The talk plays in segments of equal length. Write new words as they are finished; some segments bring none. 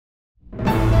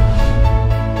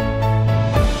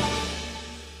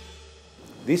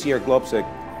This year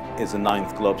GLOBSEC is the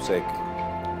 9th GLOBSEC,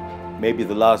 maybe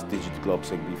the last digit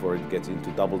GLOBSEC before it gets into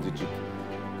double digit.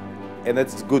 And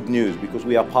that's good news because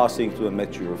we are passing to a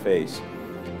mature phase,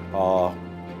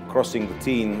 crossing the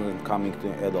teen and coming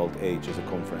to adult age as a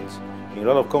conference. A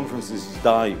lot of conferences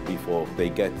die before they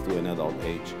get to an adult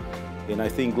age. And I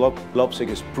think GLOBSEC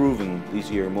has proven this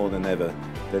year more than ever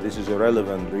that this is a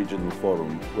relevant regional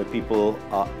forum where people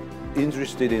are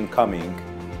interested in coming.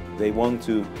 They want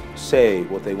to say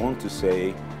what they want to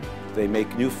say, they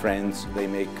make new friends, they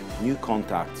make new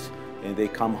contacts, and they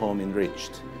come home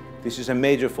enriched. This is a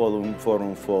major forum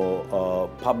for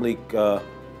public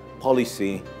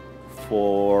policy,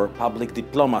 for public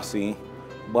diplomacy,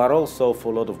 but also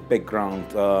for a lot of background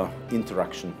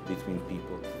interaction between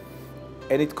people.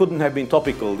 And it couldn't have been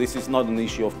topical. This is not an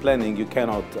issue of planning. You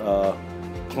cannot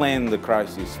plan the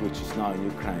crisis which is now in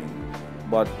Ukraine.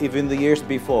 But if in the years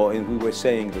before, and we were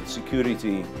saying that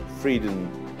security,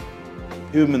 freedom,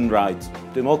 human rights,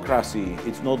 democracy,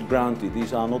 it's not granted.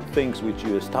 These are not things which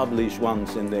you establish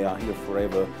once and they are here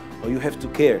forever. Or you have to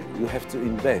care, you have to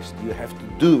invest, you have to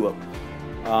do.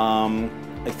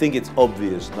 I think it's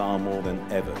obvious now more than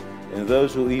ever. And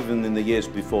those who even in the years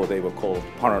before they were called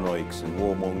paranoics and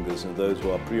warmongers and those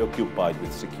who are preoccupied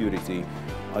with security,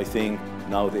 I think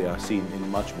now they are seen in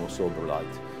much more sober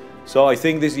light. So I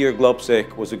think this year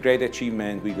GLOBSEC was a great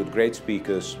achievement. We got great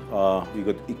speakers, we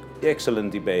got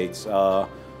excellent debates,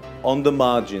 on the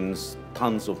margins,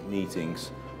 tons of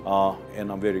meetings,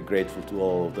 and I'm very grateful to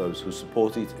all of those who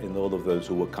supported and all of those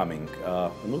who were coming.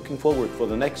 I'm looking forward for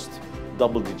the next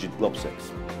double-digit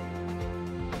GLOBSECs.